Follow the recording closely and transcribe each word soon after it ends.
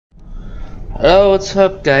Hello, what's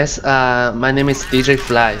up guys? My name is DJ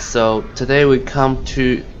Flye. So today we come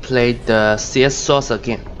to play the CS Source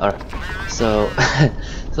again. Alright, so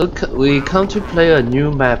we come to play a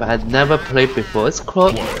new map I'd never played before. It's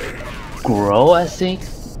called Grow, I think.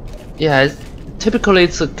 Yeah, typically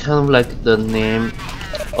it's a kind of like the name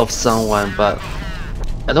of someone, but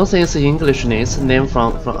I don't think it's an English name. It's a name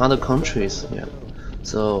from other countries. Yeah.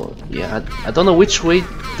 So yeah, I don't know which way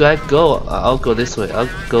do I go. I'll go this way. I'll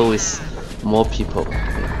go with more people.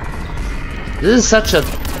 Yeah. This is such a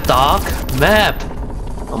dark map.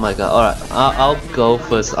 Oh my god! All right, I'll go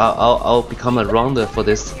first. I'll become a rounder for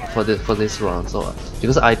this round. So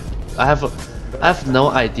because I have no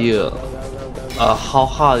idea how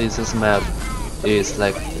hard is this map is,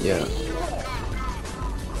 like, yeah.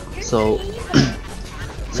 So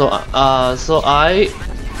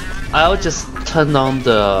I'll just turn on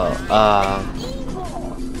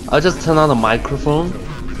the microphone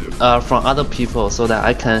from other people so that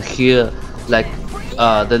I can hear like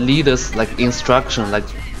the leaders like instruction, like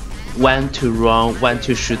when to run, when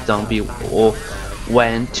to shoot zombie, or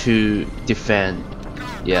when to defend.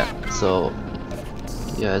 Yeah, so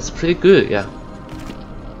yeah, it's pretty good. Yeah,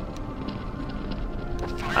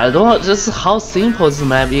 I don't know just how simple this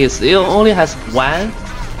map is. It only has one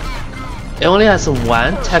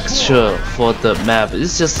texture for the map.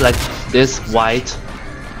 It's just like this white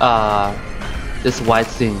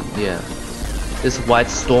thing, yeah. This white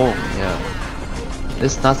storm, yeah.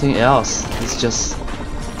 There's nothing else. It's just.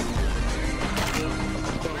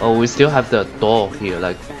 Oh, we still have the door here,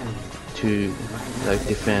 like to like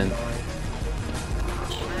defend.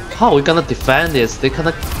 How are we gonna defend this? They kind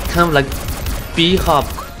of like B-hop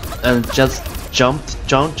and just jump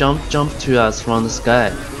to us from the sky.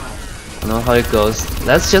 I don't know how it goes.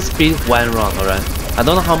 Let's just beat one round, alright? I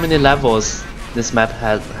don't know how many levels this map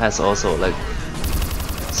has also, like.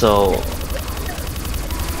 So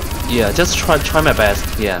yeah, just try my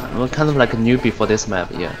best. Yeah, I'm kind of like a newbie for this map.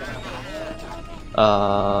 Yeah.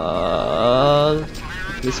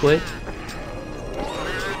 This way.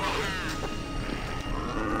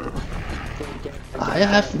 I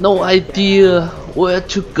have no idea where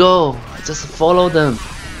to go. Just follow them.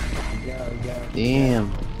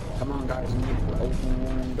 Damn.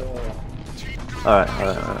 Alright.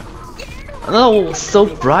 I don't know, so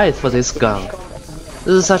bright for this gun.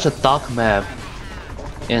 This is such a dark map,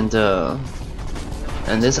 and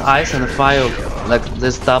this ice and fire, like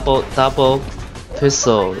this double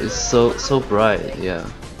pistol, is so bright. Yeah,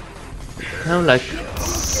 kind of like.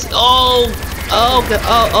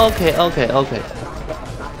 Okay.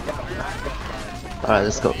 All right,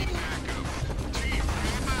 let's go.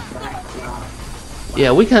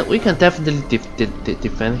 Yeah, we can definitely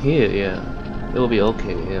defend here. Yeah, it will be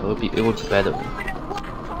okay. Yeah, it will be better.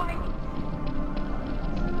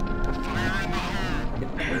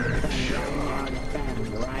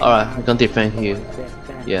 Alright, I'm gonna defend here.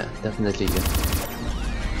 Yeah, definitely. Yeah.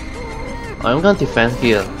 I'm gonna defend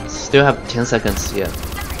here. Still have 10 seconds. Yeah.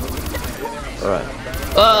 Alright.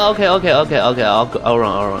 Oh, okay. I'll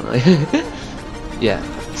run. Yeah.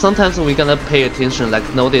 Sometimes we're gonna pay attention. Like,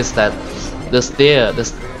 notice that the stair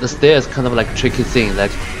is kind of like tricky thing.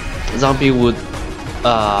 Like, zombie would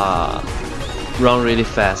run really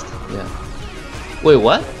fast. Yeah. Wait,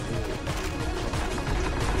 what?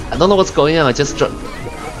 I don't know what's going on. I just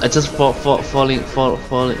fall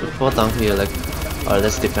down here. Like, alright,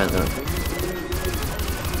 let's defend her.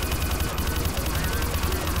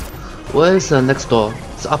 Where is the next door?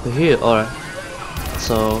 It's up here. Alright.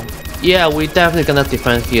 So yeah, we definitely gonna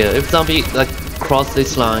defend here. If zombie like cross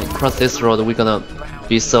this line, cross this road, we're gonna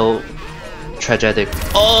be so tragic.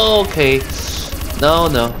 Oh, okay. No.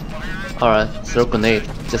 Alright, throw grenade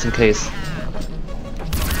just in case.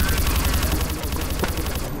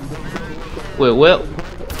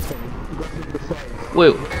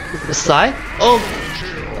 Wait, side? Oh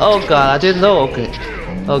god, I didn't know.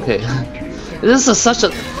 Okay. This is such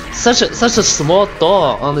a small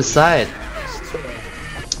door on the side.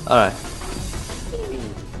 Alright.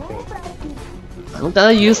 I'm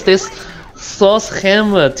gonna use this source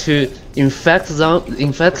hammer to infect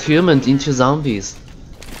humans into zombies.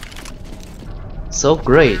 So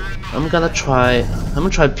great. I'm gonna try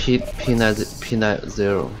P90.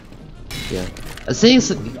 Yeah. I think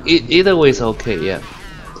either way is okay. Yeah,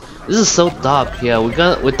 this is so dark. Yeah,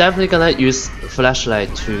 we're definitely gonna use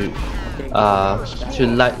flashlight to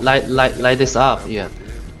light this up. Yeah.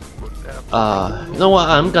 You know what?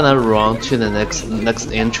 I'm gonna run to the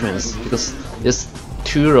next entrance because there's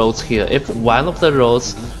two roads here. If one of the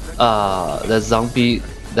roads, the zombie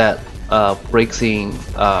that breaks in,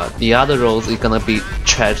 the other roads is gonna be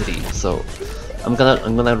tragedy. So I'm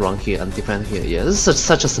gonna run here and defend here. Yeah, this is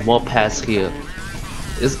such a small pass here.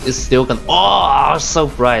 It's still gonna. Oh, so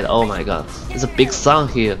bright. Oh my god, it's a big sun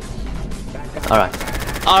here. Alright,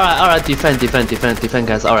 alright. Defend,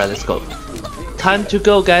 guys. Alright, let's go. Time to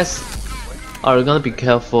go, guys. Alright, we're gonna be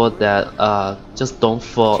careful that just don't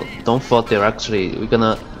fall directly. We're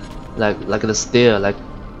gonna like the stair, like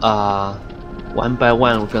one by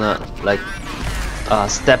one. We're gonna like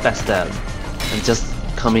step by step and just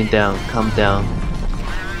come down.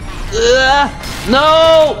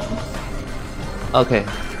 No. Okay,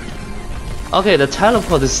 the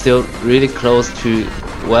teleport is still really close to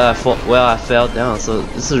where I fell down, so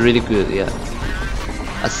this is really good. Yeah,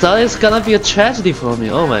 I thought it's gonna be a tragedy for me.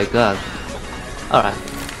 Oh my god. Alright,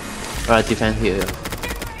 defend here.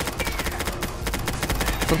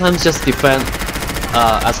 Sometimes just defend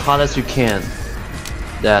as hard as you can.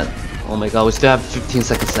 That. Oh my god, we still have 15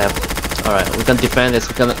 seconds left. Alright, we can defend this.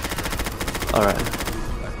 Alright,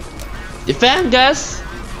 defend, guys.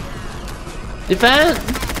 Defend!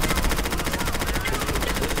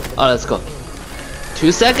 Oh, let's go.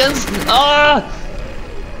 2 seconds! Ah!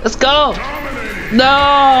 Let's go! No!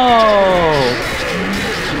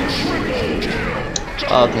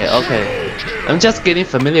 Okay. I'm just getting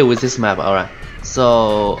familiar with this map, alright.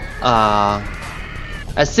 So, I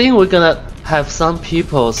think we're gonna have some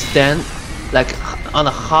people stand like on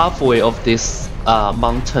the halfway of this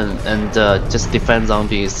mountain and just defend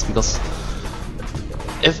zombies, because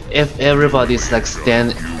if everybody's like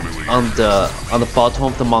stand on the bottom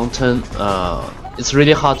of the mountain, it's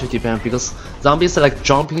really hard to defend because zombies are like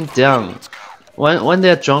jumping down. When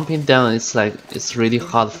they're jumping down, it's really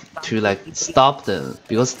hard to like stop them,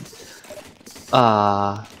 because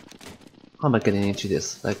how am I getting into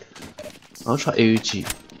this? Like, I'll try AUG.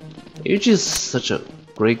 AUG is such a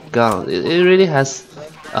great gun. It really has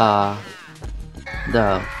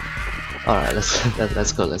the. Alright,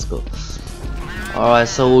 let's go. Alright,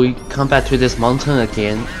 so we come back to this mountain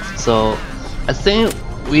again. So I think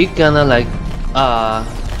we gonna like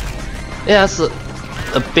it has a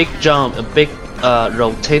big jump, a big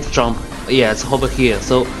rotate jump. Yeah, it's over here.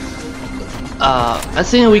 So I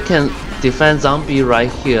think we can defend zombie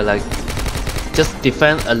right here, like just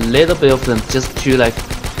defend a little bit of them, just to like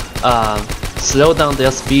slow down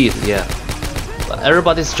their speed. Yeah, but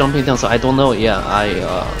everybody's jumping down, so I don't know. Yeah,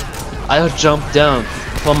 I'll jump down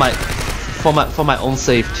for my own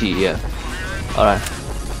safety. Yeah. Alright,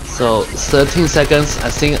 so 13 seconds. I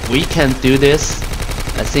think we can do this.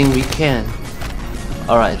 I think we can.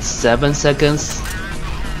 Alright, 7 seconds.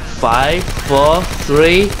 5, 4,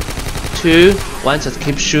 3, 2, 1. Just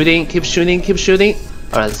keep shooting.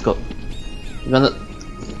 Alright, let's go. We're gonna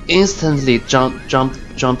instantly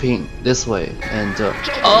jumping this way, and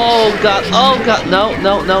oh god, no.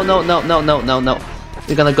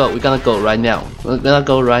 We're gonna go right now.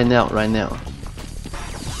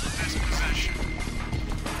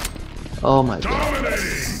 Oh my god.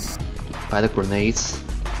 By the grenades.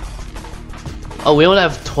 Oh, we only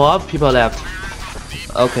have 12 people left.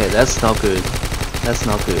 Okay, that's not good.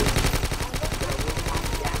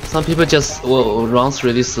 Some people just runs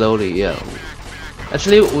really slowly. Yeah.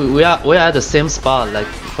 Actually, we are at the same spot, like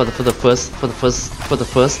for the first at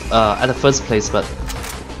the first place, but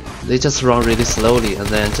they just run really slowly and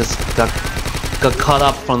then just got caught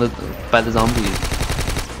up by the zombies.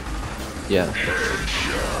 Yeah.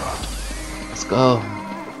 Let's go.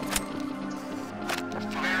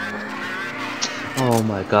 Oh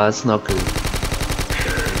my god, it's not good.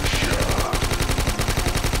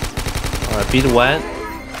 Alright, beat 1.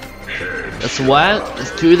 That's 1.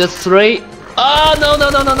 That's 2. That's 3. Oh no.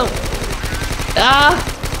 Ah.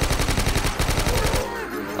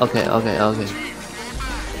 Okay.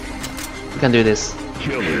 We can do this.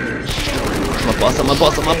 I'm a boss.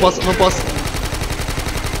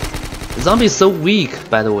 The zombie is so weak,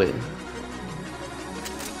 by the way.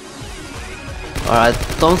 Alright,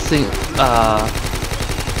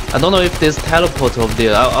 I don't know if there's teleport over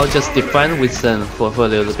there. I'll just defend with them for a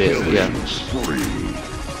little bit. Yeah.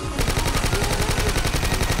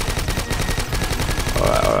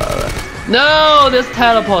 Alright. No, there's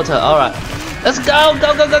teleporter. Alright, let's go.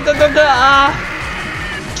 Ah.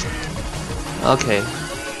 Okay.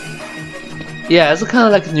 Yeah, it's kind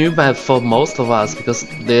of like a new map for most of us, because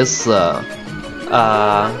there's we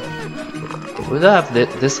don't have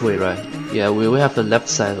this way, right? Yeah, we have the left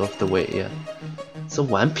side of the way. Yeah. So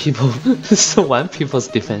one people's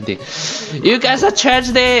defending. You guys are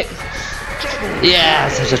tragedy. Yeah,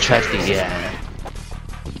 such a tragedy. Yeah.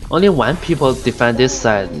 Only one people defend this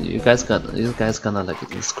side. You guys gonna like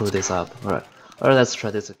screw this up. Alright, let's try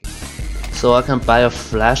this again. So I can buy a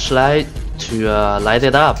flashlight to light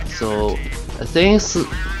it up. So I think it's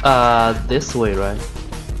this way, right?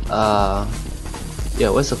 Yeah,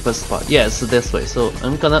 where's the first spot? Yeah, it's this way. So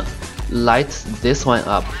I'm gonna light this one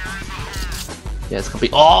up. Yeah, it's gonna be.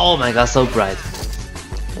 Oh my god, so bright.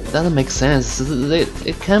 It doesn't make sense.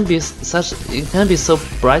 It can't be such. It can't be so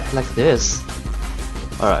bright like this.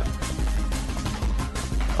 All right.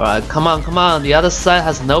 All right, come on, come on. The other side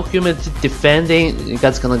has no human defending. You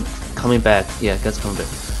guys gonna coming back. Yeah, guys coming back.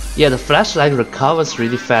 Yeah, the flashlight recovers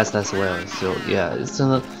really fast as well. So yeah, it's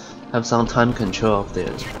gonna have some time control of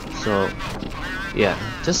this. So yeah,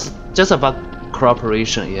 just about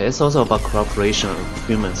cooperation. Yeah, it's also about cooperation of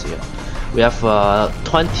humans. Yeah, we have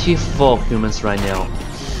 24 humans right now.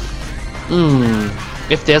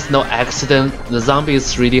 If there's no accident, the zombie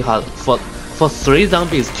is really hard for 3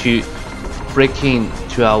 zombies to break in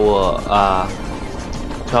to our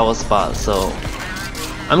spot. So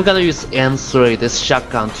I'm gonna use M3, this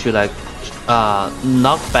shotgun, to like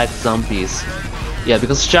knock back zombies. Yeah,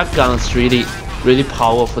 because shotgun is really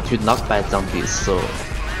powerful to knock back zombies. So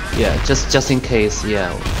yeah, just in case,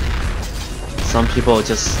 yeah, some people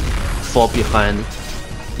just fall behind.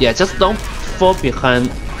 Yeah, just don't fall behind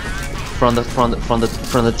from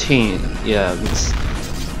the team. Yeah, because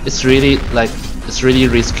it's really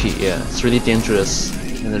risky. Yeah, it's really dangerous,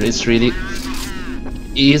 and it's really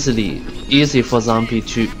easy for zombie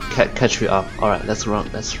to catch you up. All right, that's wrong.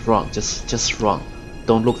 That's wrong. Just wrong.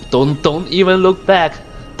 Don't even look back.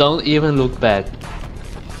 Don't even look back.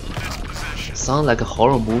 Sounds like a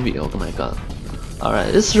horror movie. Oh my god. All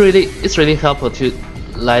right, it's really helpful to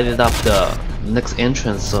light it up the next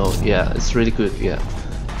entrance. So yeah, it's really good. Yeah.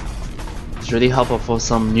 It's really helpful for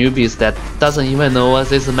some newbies that doesn't even know what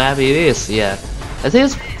this map it is. Yeah, I think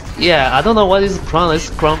it's, yeah, I don't know what is crown. It's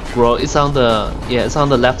crown grow. It's on the, yeah, it's on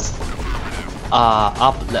the left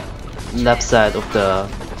left side of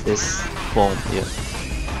this form. Yeah.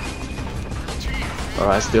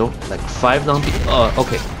 Alright, still like 5 zombies. Oh,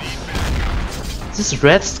 okay. This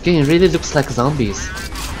red skin really looks like zombies.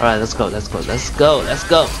 Alright, let's go.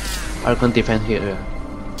 I'm gonna defend here. Yeah.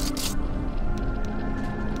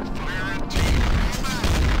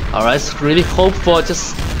 Alright, it's really hopeful.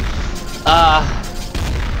 Just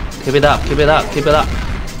keep it up.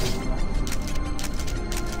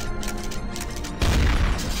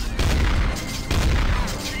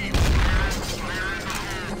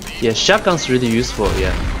 Yeah, shotgun's really useful.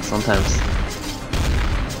 Yeah, sometimes.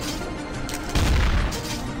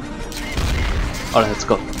 Alright, let's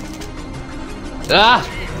go.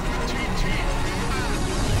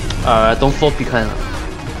 Alright, don't fall behind.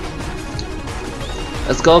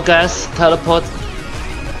 Let's go, guys. Teleport.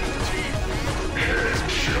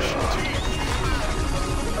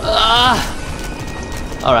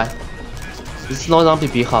 Alright. This is no zombie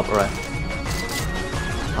B-hop, alright.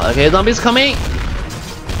 Okay, zombies coming!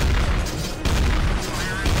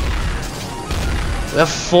 We have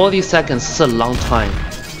 40 seconds, it's a long time.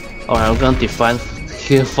 Alright, we're gonna defend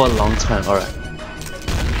here for a long time, alright.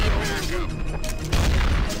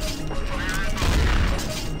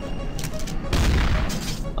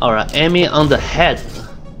 Alright, aiming on the head.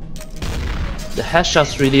 The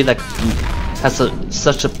headshots really like has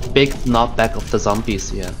such a big knockback of the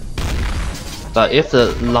zombies, yeah. But if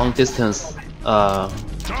the long distance from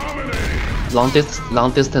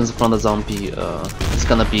the zombie, it's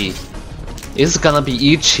gonna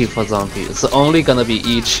be itchy for zombie. It's only gonna be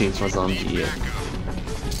itchy for zombie. Yeah.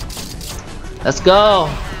 Let's go.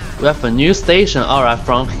 We have a new station. Alright,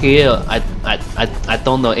 from here, I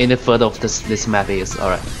don't know any further of this map is.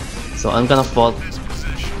 Alright, so I'm gonna follow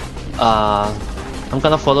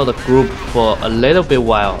the group for a little bit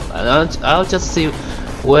while, and I'll just see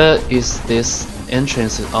where is this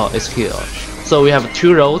entrance. Oh, it's here. So we have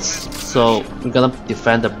 2 roads. So we're gonna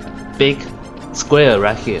defend the big square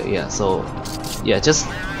right here. Yeah. So yeah, just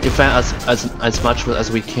defend as much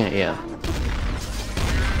as we can. Yeah.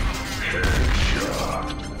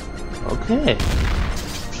 Okay.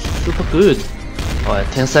 Super good. Alright,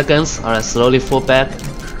 10 seconds. Alright, slowly fall back.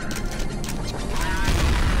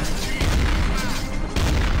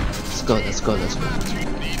 Let's go.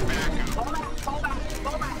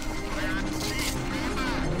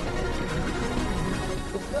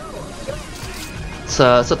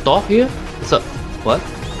 It's a door here? It's a what?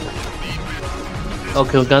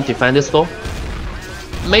 Okay, we're gonna defend this door.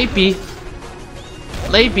 Maybe,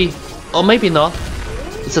 or maybe not.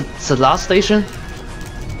 It's a last station.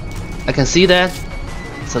 I can see that.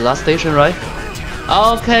 It's the last station, right?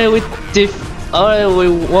 Okay, alright,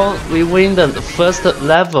 we win the first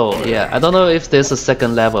level. Yeah, I don't know if there's a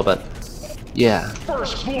second level, but yeah.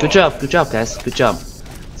 Good job, guys. Good job.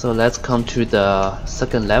 So let's come to the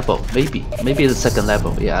second level. Maybe the second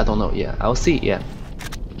level. Yeah, I don't know. Yeah, I'll see. Yeah.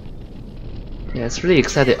 Yeah, it's really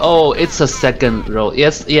exciting. Oh, it's a second road.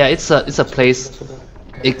 Yes, yeah, it's a place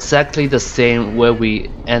exactly the same where we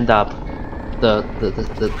end up. The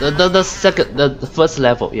first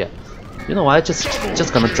level. Yeah. You know what?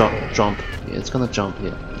 Just gonna jump. Yeah, it's gonna jump.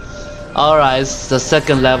 Yeah. All right, the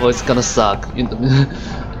second level is gonna suck.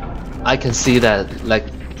 I can see that. Like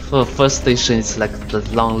for first station, it's like the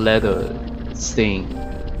long ladder thing.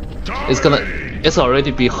 It's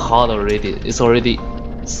already be hard already. It's already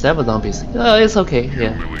 7 zombies. It's okay.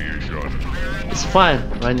 Yeah. It's fine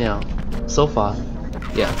right now. So far.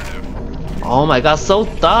 Yeah. Oh my god, so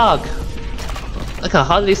dark. I can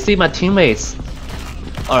hardly see my teammates.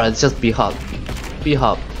 Alright, just B hop. B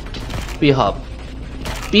hop. B hop.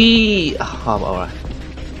 B hop, alright.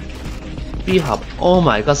 B hop. Oh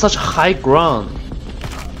my god, such high ground.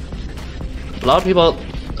 A lot of people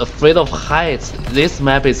afraid of heights. This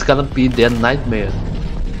map is gonna be their nightmare.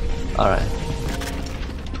 Alright.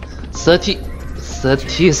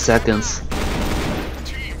 30 seconds.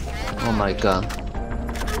 Oh my god.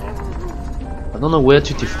 I don't know where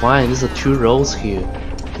to define. There's 2 roads here.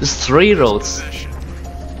 There's 3 roads.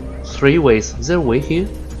 3 ways. Is there a way here?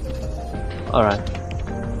 Alright.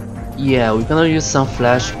 Yeah, we're gonna use some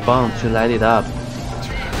flash bomb to light it up.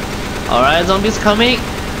 Alright, zombies coming!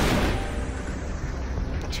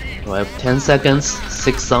 We have 10 seconds,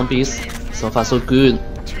 6 zombies. So far so good.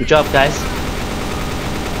 Good job, guys.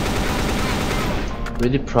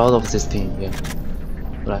 Really proud of this team, yeah.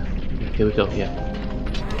 Right, here we go, yeah.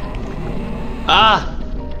 Ah!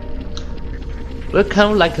 We're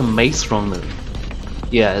kind of like a maze runner.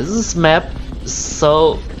 Yeah, this map,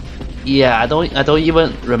 so yeah, I don't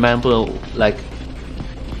even remember like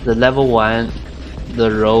the level 1, the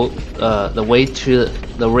road, the way to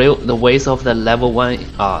the ways of the level 1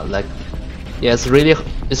 are like, yeah, it's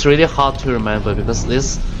really hard to remember because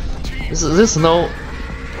this no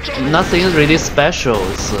nothing really special.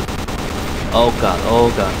 It's, oh god,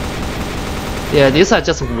 yeah, these are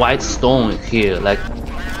just white stone here. Like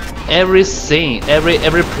everything,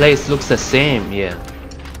 every place looks the same. Yeah.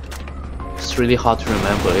 It's really hard to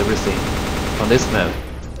remember everything on this map.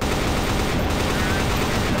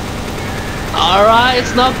 Alright,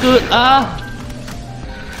 it's not good.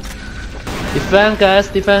 Defend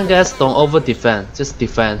guys, don't over defend. Just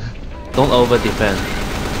defend. Don't over defend.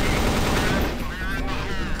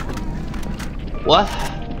 What?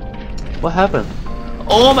 What happened?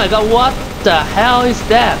 Oh my god, what the hell is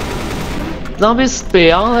that? Zombies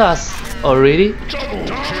beyond us already?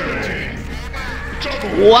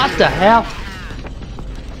 What the hell?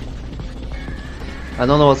 I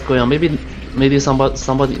don't know what's going on. Maybe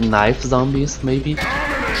somebody knife zombies. Maybe.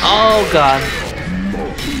 Oh god.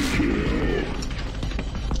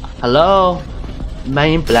 Hello, man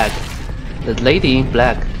in black. The lady in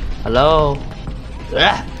black. Hello.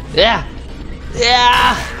 Yeah.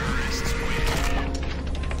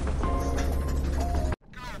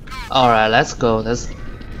 All right, let's go. Let's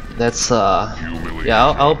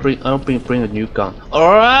yeah, I'll bring a new gun.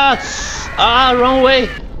 Alright! Wrong way!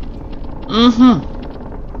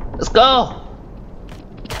 Let's go!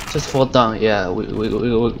 Just fall down, yeah,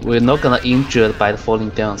 we're not gonna injured by the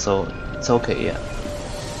falling down, so it's okay, yeah.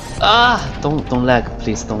 Don't lag,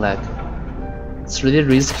 please don't lag. It's really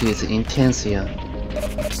risky, it's intense here.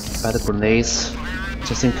 Buy the grenades,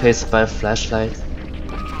 just in case buy a flashlight.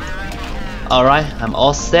 Alright, I'm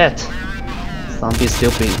all set. Zombies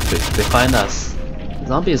still behind us.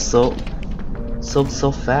 Zombie is so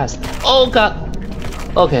fast. Oh god.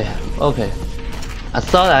 Okay. I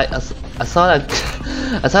thought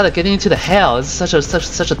getting into the hell. It's such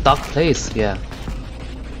a dark place. Yeah.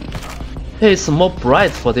 Hey, it's more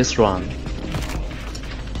bright for this run.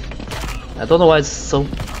 I don't know why it's so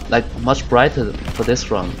like much brighter for this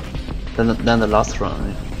run than the last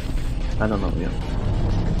run. I don't know. Yeah.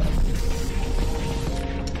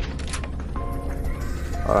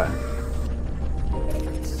 Alright.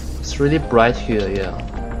 It's really bright here, yeah.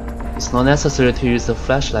 It's not necessary to use the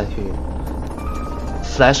flashlight here.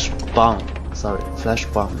 Flash bomb,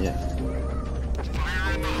 yeah.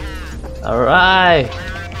 Alright!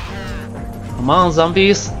 Come on,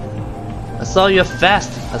 zombies! I saw you're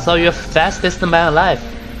fast! I saw you're fastest man alive!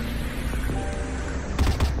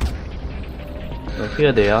 So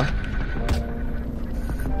here they are.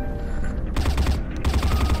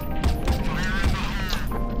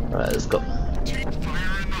 Alright, let's go.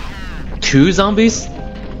 2 zombies?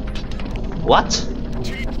 What?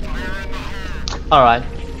 Alright,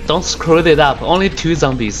 don't screw it up. Only 2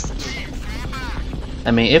 zombies.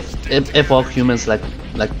 I mean, if all humans like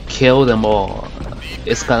kill them all,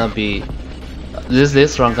 it's gonna be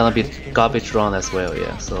this round gonna be garbage round as well.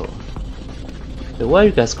 Yeah. So where are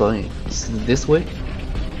you guys going? This way?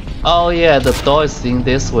 Oh yeah, the door is in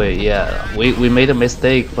this way. Yeah, we made a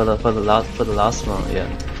mistake for the last round. Yeah.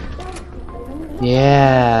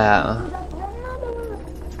 Yeah.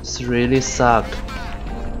 It's really suck.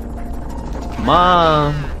 Come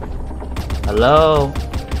on. Hello.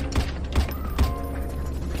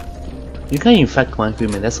 You can infect one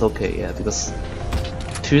human. That's okay. Yeah, because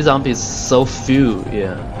 2 zombies so few.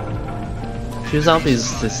 Yeah. 2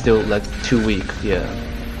 zombies is still like too weak. Yeah.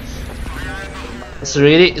 It's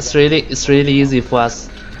really easy for us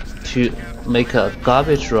to make a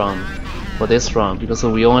garbage run for this round because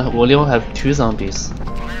we only have 2 zombies.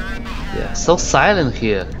 Yeah, so silent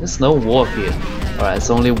here. There's no war here. Alright, it's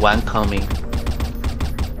only 1 coming.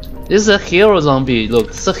 This is a hero zombie. Look,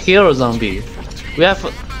 it's a hero zombie. We have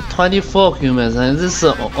 24 humans, and this is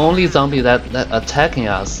the only zombie that attacking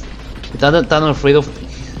us. He doesn't afraid of.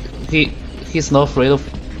 He's not afraid of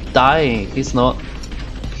dying. He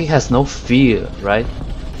has no fear, right?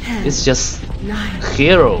 10, it's just 9,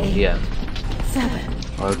 hero, 8, yeah. 7,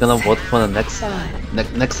 we're gonna vote for the next 5,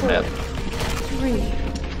 next map. 3,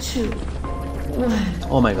 2, 1.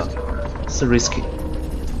 Oh my god, it's risky.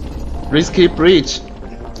 Risky breach.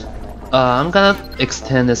 I'm gonna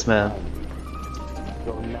extend this map.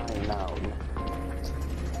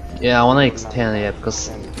 Yeah, I wanna extend it because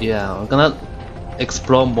yeah, I'm gonna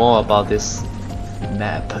explore more about this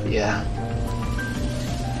map. Yeah.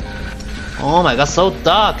 Oh my god, so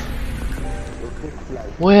dark!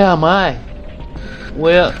 Where am I?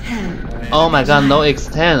 Where? Oh my god, no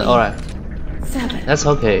extend. Alright. That's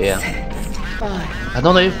okay, yeah. I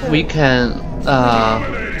don't know if we can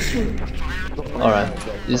alright.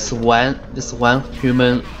 This one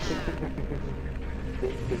human.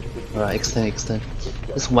 Alright, extend.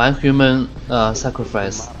 This 1 human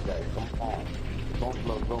sacrifice.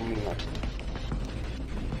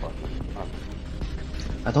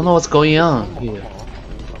 I don't know what's going on here.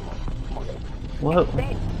 What?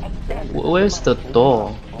 Where's the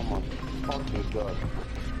door?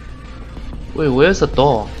 Wait, where's the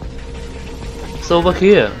door? It's over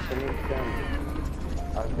here.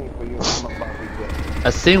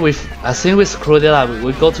 I think we screwed it up.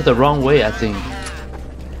 We go to the wrong way. I think.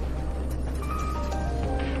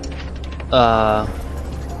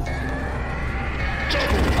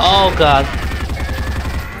 Oh god.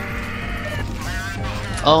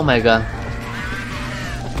 Oh my god.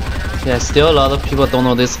 Yeah, still a lot of people don't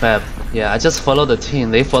know this map. Yeah, I just follow the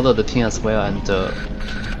team. They follow the team as well,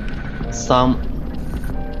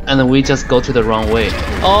 and we just go to the wrong way.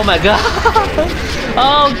 Oh my god.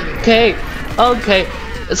 Okay.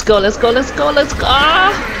 Let's go.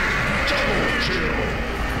 Ah!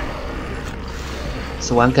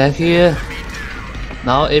 So 1 guy here.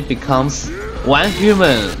 Now it becomes 1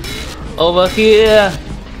 human over here.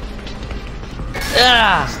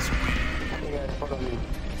 Yeah.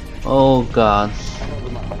 Oh god.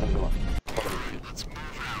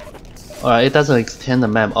 Alright, it doesn't extend the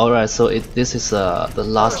map. Alright, so this is the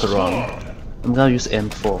last round. I'm gonna use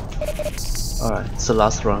M4. Alright, it's the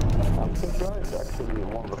last round.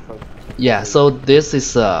 Yeah, so this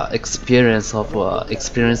is experience of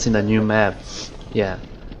experiencing the new map. Yeah,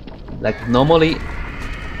 like normally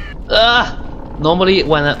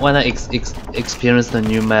when I experience the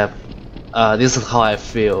new map, this is how I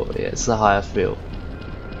feel. Yeah, this is how I feel.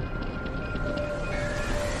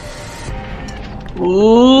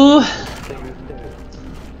 Ooh,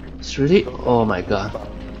 it's really, oh my god,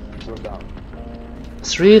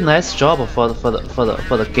 it's really nice job for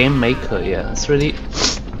the game maker. Yeah, it's really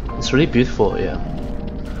beautiful. Yeah,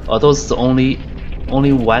 although it's only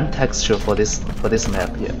 1 texture for this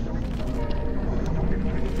map. Yeah,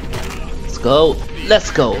 let's go,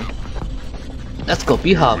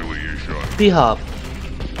 B-hop.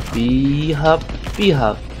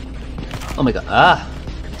 Oh my god, ah.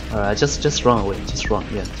 Alright, just run away, just run.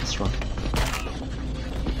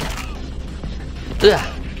 Yeah.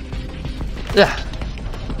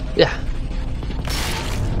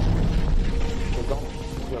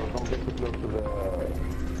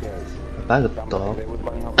 Bag of dog.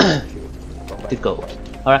 To go.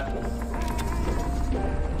 Alright.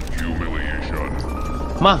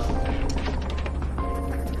 Come on.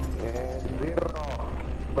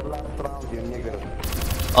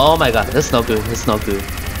 Oh my god, that's not good.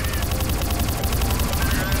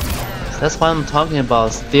 That's what I'm talking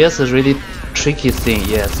about. Stairs is really tricky thing.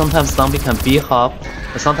 Yeah, sometimes zombie can B-hop,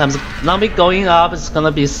 but sometimes zombie going up is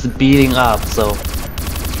gonna be speeding up. So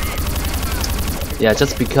yeah,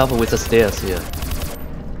 just be careful with the stairs here.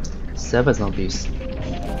 7 zombies.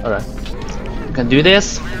 Alright. You can do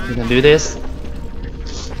this. You can do this.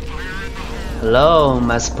 Hello,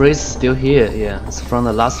 my spray's still here. Yeah, it's from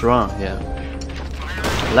the last round. Yeah,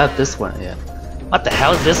 left this one. Yeah. What the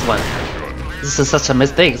hell is this one? This is such a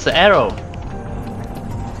mistake. It's an arrow.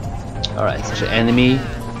 All right, such an enemy.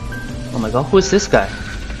 Oh my god, who is this guy?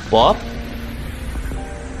 Bob?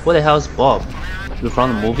 What the hell is Bob? You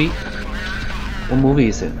from the movie? What movie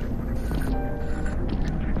is it?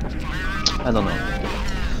 I don't know.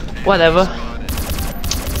 Whatever.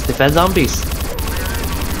 Let's defend zombies.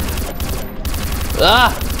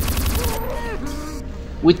 Ah!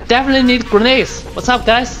 We definitely need grenades. What's up,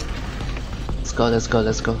 guys? Let's go, let's go,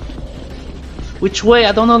 let's go. Which way?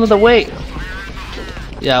 I don't know the way.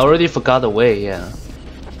 Yeah, I already forgot the way, yeah.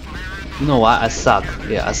 You know what? I suck.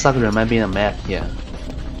 Yeah, I suck remembering the map, yeah.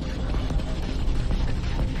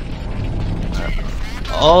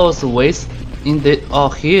 Oh, so ways in the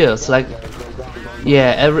here. It's like,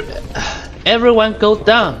 yeah, everyone go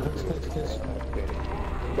down.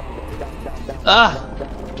 Ah,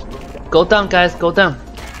 go down, guys, go down.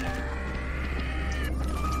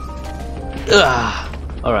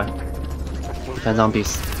 All right. Find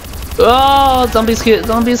zombies. Oh, zombies here,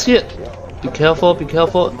 zombies here. Be careful, be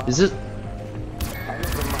careful. Is it?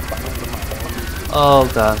 Oh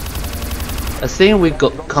god. I think we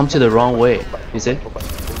come to the wrong way. Is it?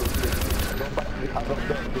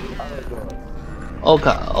 Oh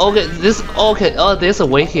god. Okay, this okay. Oh, there's a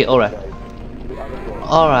way here. All right.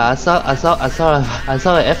 All right. I saw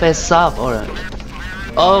an FS sub. All right.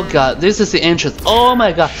 Oh god, this is the entrance. Oh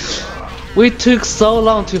my god. We took so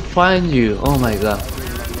long to find you. Oh my god.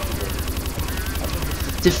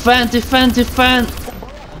 Defend, defend, defend.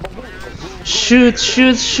 Shoot,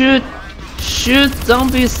 shoot, shoot. Shoot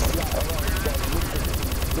zombies.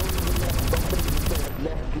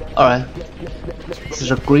 Alright. This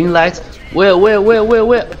is a green light. Where?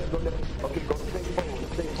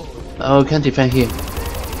 Oh, can't defend here.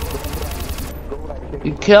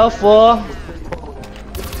 Be careful.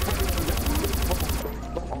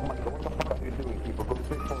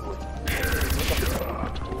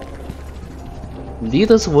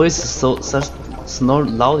 Leader's voice is it's not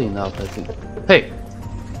loud enough, I think. Hey.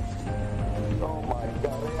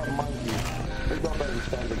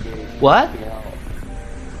 What?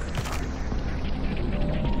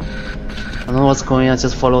 I don't know what's going on,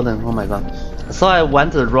 just follow them. Oh my god. I thought I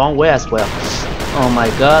went the wrong way as well. Oh my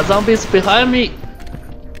god, zombies behind me!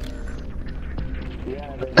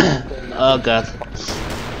 Oh god.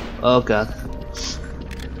 Oh god.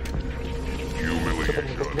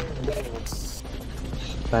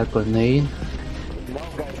 Bad grenade.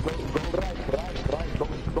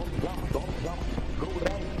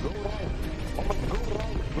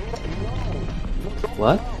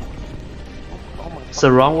 What? It's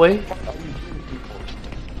the wrong way?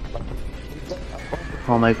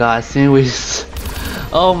 Oh my god, I think we...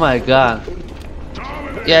 Oh my god.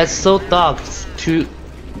 Yeah, it's so dark. It's too...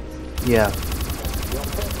 Yeah.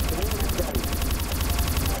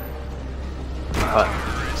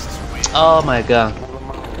 Oh my god.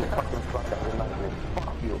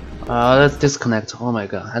 Let's disconnect. Oh my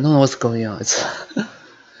god, I don't know what's going on. It's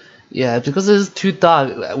yeah, because it's too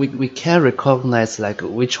dark. We can't recognize like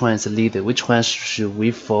which one is the leader, which one should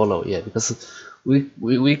we follow. Yeah, because we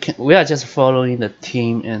are just following the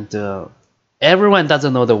team, and everyone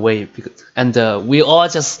doesn't know the way, and we all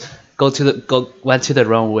just went to the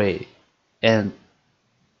wrong way, and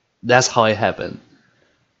that's how it happened.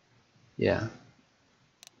 Yeah.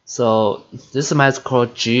 So this map is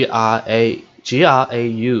called GRAU,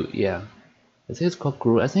 yeah. I think it's called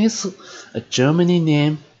GRU. I think it's a Germany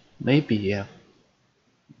name, maybe, yeah.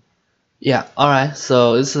 Yeah, alright,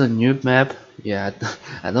 so this is a new map. Yeah,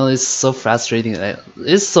 I know it's so frustrating.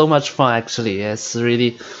 It's so much fun actually. Yeah, it's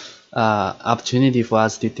really opportunity for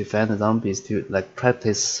us to defend the zombies, to like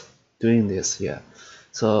practice doing this, yeah.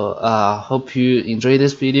 So hope you enjoy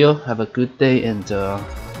this video. Have a good day, and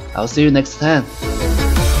I'll see you next time.